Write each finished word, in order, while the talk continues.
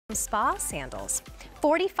Spa Sandals.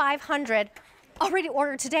 4,500 already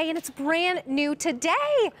ordered today, and it's brand new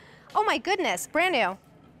today. Oh my goodness, brand new.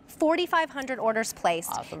 4,500 orders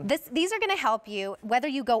placed. Awesome. These are going to help you whether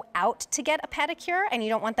you go out to get a pedicure and you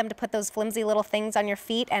don't want them to put those flimsy little things on your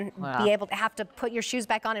feet and be able to have to put your shoes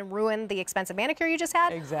back on and ruin the expensive manicure you just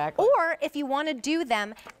had. Exactly. Or if you want to do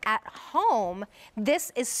them at home,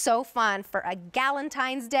 this is so fun for a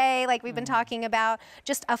Galentine's Day, like we've been talking about.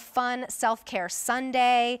 Just a fun self-care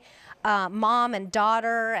Sunday. Mom and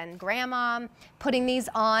daughter and grandma putting these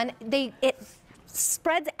on. It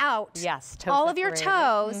spreads out all of your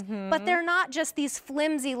toes, but they're not just these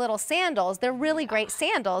flimsy little sandals. They're really great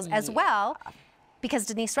sandals as well, because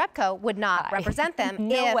Denise Repko would not represent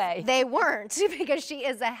them if they weren't, because she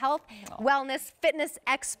is a health, wellness, fitness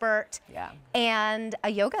expert and a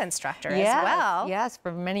yoga instructor as well. Yes,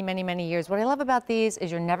 for many, many, many years. What I love about these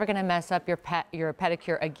is you're never going to mess up your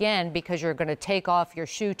pedicure again because you're going to take off your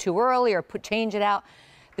shoe too early or change it out.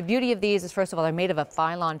 The beauty of these is, first of all, they're made of a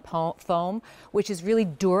Phylon foam, which is really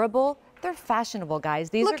durable. They're fashionable,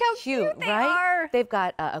 guys. These Look are how cute, they right? are. They've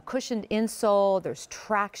got a cushioned insole. There's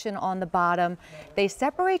traction on the bottom. They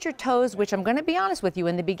separate your toes, which I'm going to be honest with you,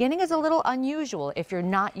 in the beginning is a little unusual if you're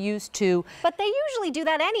not used to. But they usually do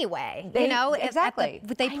that anyway. You know, exactly.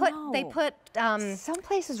 They put some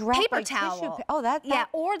places wrap paper like towel. That.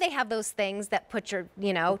 Or they have those things that put your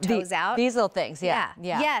toes out. These little things.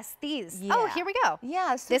 Yes, these. Oh, here we go.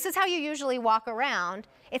 Yes. This is how you usually walk around.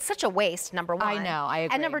 It's such a waste, number one. I know, I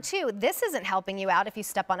agree. And number two, this isn't helping you out if you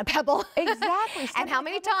step on a pebble. Exactly. And how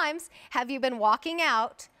many times have you been walking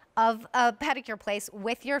out of a pedicure place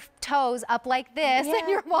with your toes up like this and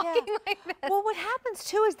you're walking like this? Well, what happens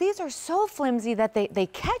too is these are so flimsy that they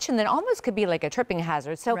catch and then almost could be like a tripping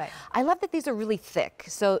hazard. So I love that these are really thick.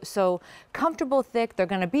 So comfortable, thick. They're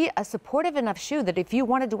going to be a supportive enough shoe that if you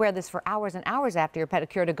wanted to wear this for hours and hours after your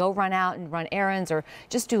pedicure to go run out and run errands or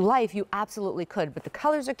just do life, you absolutely could. But the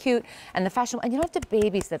colors are cute and the fashion, and you don't have to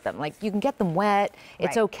babysit them. Like, you can get them wet.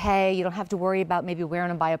 It's okay. You don't have to worry about maybe wearing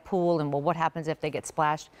them by a pool and, well, what happens if they get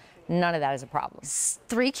splashed? None of that is a problem.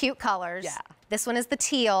 3 cute colors. Yeah. This one is the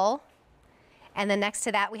teal. And then next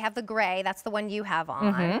to that, we have the gray. That's the one you have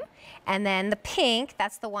on. And then the pink,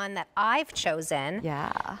 that's the one that I've chosen.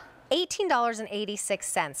 Yeah.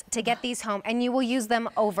 $18.86 to get these home, and you will use them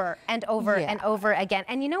over and over and over again.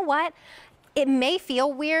 And you know what? It may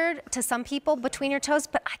feel weird to some people between your toes,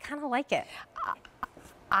 but I kind of like it.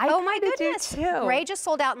 Oh my goodness. Gray just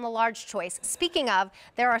sold out in the large choice. Speaking of,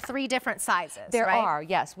 there are 3 different sizes, There are,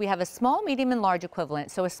 yes. We have a small, medium, and large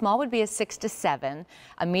equivalent. So a small would be a 6 to 7,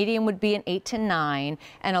 a medium would be an 8 to 9,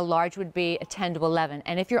 and a large would be a 10 to 11.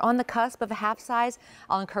 And if you're on the cusp of a half size,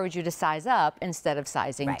 I'll encourage you to size up instead of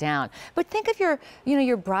sizing down. But think of your,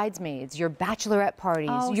 your bridesmaids, your bachelorette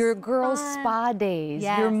parties, your girls' spa days,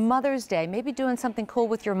 your Mother's Day, maybe doing something cool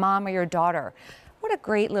with your mom or your daughter. What a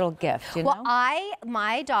great little gift, you know? Well,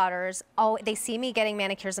 my daughters, they see me getting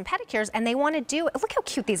manicures and pedicures, and they want to do it. Look how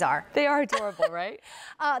cute these are. They are adorable, right?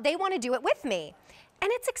 They want to do it with me.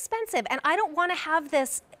 And it's expensive, and I don't want to have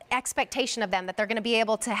this expectation of them that they're going to be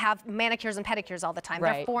able to have manicures and pedicures all the time.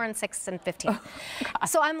 They're 4 and 6 and 15.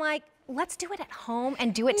 So I'm like, let's do it at home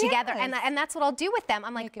and do it together. And that's what I'll do with them.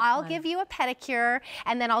 I'm like, I'll give you a pedicure,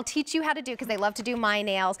 and then I'll teach you how to do, because they love to do my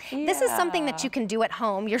nails. This is something that you can do at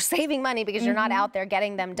home. You're saving money because you're not out there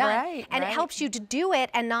getting them done. And it helps you to do it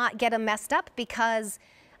and not get them messed up, because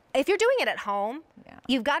if you're doing it at home,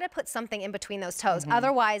 you've got to put something in between those toes.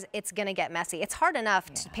 Otherwise, it's going to get messy. It's hard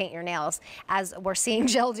enough to paint your nails, as we're seeing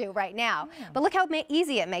Jill do right now. But look how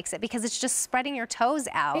easy it makes it, because it's just spreading your toes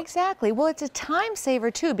out. Exactly. Well, it's a time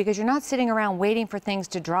saver, too, because you're not sitting around waiting for things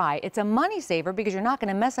to dry. It's a money saver because you're not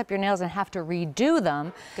going to mess up your nails and have to redo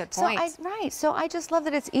them. Good point. So I just love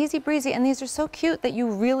that it's easy breezy, and these are so cute that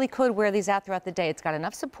you really could wear these out throughout the day. It's got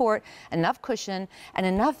enough support, enough cushion, and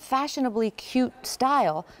enough fashionably cute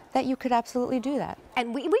style that you could absolutely do that.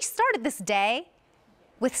 And we started this day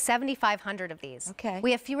with 7,500 of these. Okay.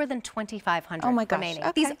 We have fewer than 2,500 remaining.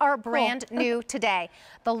 Okay. These are brand new today.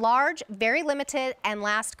 The large, very limited, and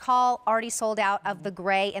last call, already sold out of the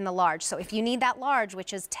gray in the large. So if you need that large,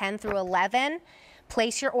 which is 10 through 11,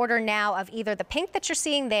 place your order now of either the pink that you're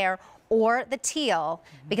seeing there or the teal,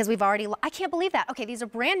 because we've already, I can't believe that. Okay, these are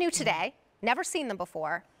brand new today. Never seen them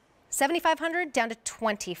before. $7,500 down to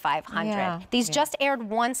 $2,500. Yeah, These just aired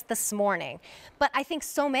once this morning. But I think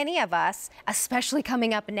so many of us, especially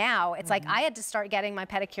coming up now, it's like I had to start getting my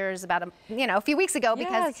pedicures about a few weeks ago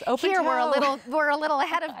because here we're a little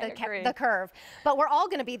ahead of the curve. But we're all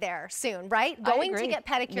going to be there soon, right? Going to get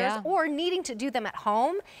pedicures or needing to do them at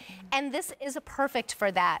home. And this is perfect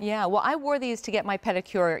for that. Yeah, well, I wore these to get my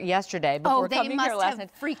pedicure yesterday before coming here last night. Oh, they must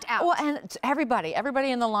have freaked out. Well, and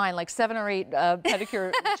everybody in the line, like 7 or 8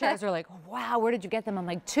 pedicure chairs were like, wow, where did you get them? I'm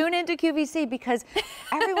like, tune into QVC, because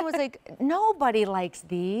everyone was like, nobody likes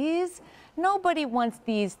these. Nobody wants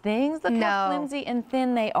these things. Look how flimsy and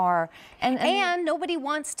thin they are. And nobody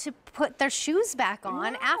wants to put their shoes back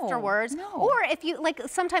on afterwards. Or if you, like,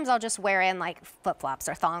 sometimes I'll just wear in like flip-flops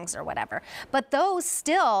or thongs or whatever. But those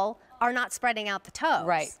still are not spreading out the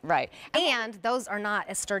toes. Right. And those are not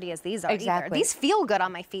as sturdy as these are either. These feel good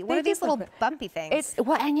on my feet. What are these little bumpy things?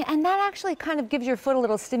 And that actually kind of gives your foot a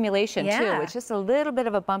little stimulation too. It's just a little bit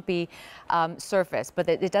of a bumpy surface, but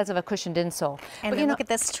it does have a cushioned insole. And then look at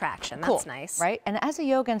this traction. That's nice. Right? And as a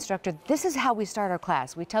yoga instructor, this is how we start our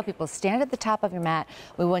class. We tell people, stand at the top of your mat.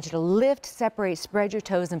 We want you to lift, separate, spread your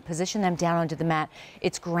toes, and position them down onto the mat.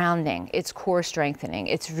 It's grounding. It's core strengthening.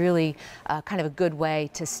 It's really kind of a good way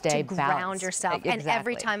to stay ground yourself. And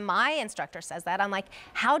every time my instructor says that, I'm like,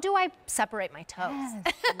 how do I separate my toes?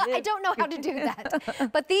 I don't know how to do that.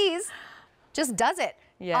 But these just does it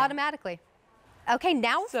automatically. Okay,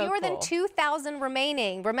 now fewer than 2,000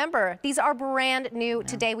 remaining. Remember, these are brand new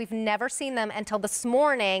today. We've never seen them until this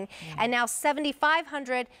morning. And now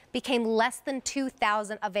 7,500 became less than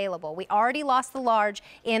 2,000 available. We already lost the large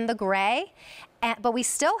in the gray, but we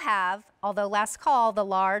still have, although last call, the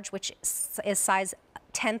large, which is size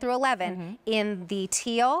 10 through 11 in the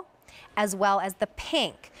teal, as well as the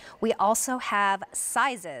pink. We also have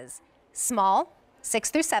sizes small, 6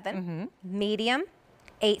 through 7, medium,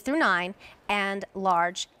 8 through 9, and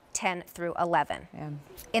large, 10 through 11.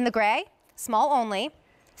 In the gray, small only,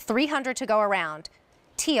 300 to go around.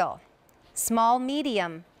 Teal, small,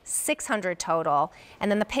 medium, 600 total.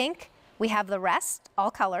 And then the pink, we have the rest,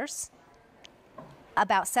 all colors.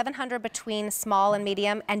 About 700 between small and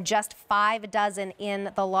medium, and just 5 dozen in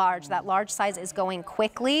the large. That large size is going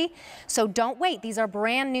quickly, so don't wait. These are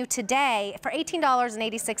brand new today for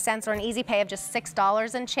 $18.86 or an easy pay of just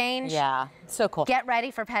 $6 and change. Yeah, so cool. Get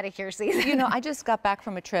ready for pedicure season. You know, I just got back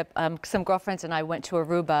from a trip. Some girlfriends and I went to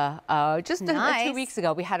Aruba just 2 weeks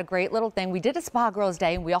ago. We had a great little thing. We did a Spa Girls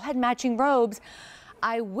Day, and we all had matching robes.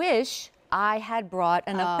 I wish I had brought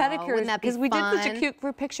enough pedicures because we did such a cute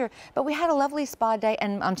group picture. But we had a lovely spa day,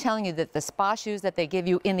 and I'm telling you that the spa shoes that they give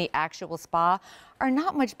you in the actual spa are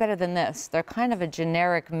not much better than this. They're kind of a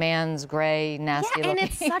generic man's gray, nasty looking. And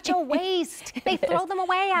it's such a waste. They throw them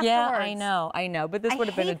away afterwards. Yeah, I know. But this would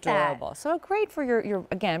have been adorable. So great for your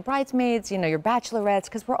again, bridesmaids, you know, your bachelorettes,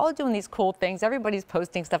 because we're all doing these cool things. Everybody's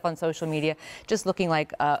posting stuff on social media, just looking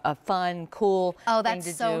like a fun, cool thing to do. Oh,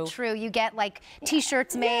 that's so true. You get like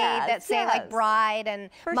T-shirts made that say like bride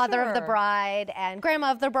and mother of the bride and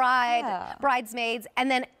grandma of the bride, bridesmaids.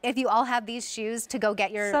 And then if you all have these shoes to go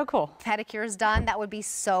get your pedicures done, that would be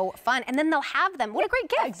so fun. And then they'll have them. What a great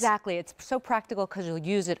gift. Exactly. It's so practical because you'll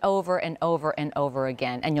use it over and over and over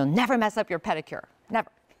again, and you'll never mess up your pedicure. Never.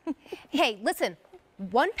 Hey, listen,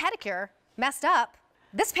 one pedicure messed up,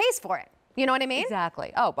 this pays for it. You know what I mean?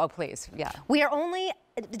 Exactly. Oh, please. Yeah. We're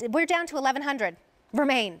down to 1,100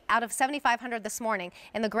 remain out of 7,500 this morning.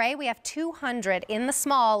 In the gray, we have 200 in the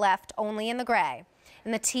small left, only in the gray.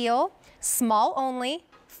 In the teal, small only,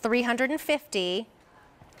 350.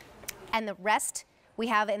 And the rest we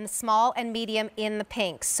have in the small and medium in the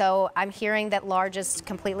pink. So I'm hearing that large is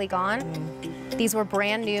completely gone. These were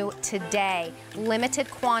brand new today.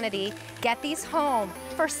 Limited quantity. Get these home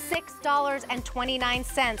for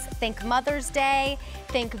 $6.29. Think Mother's Day,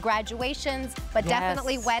 think graduations, but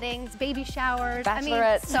definitely weddings, baby showers. I mean,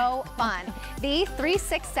 so fun. The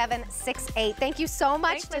 36768. Thank you so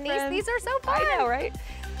much, Denise. These are so fun. I know, right?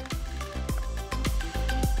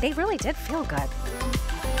 They really did feel good.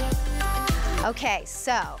 Okay,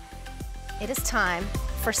 so it is time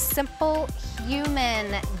for Simple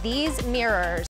Human. These mirrors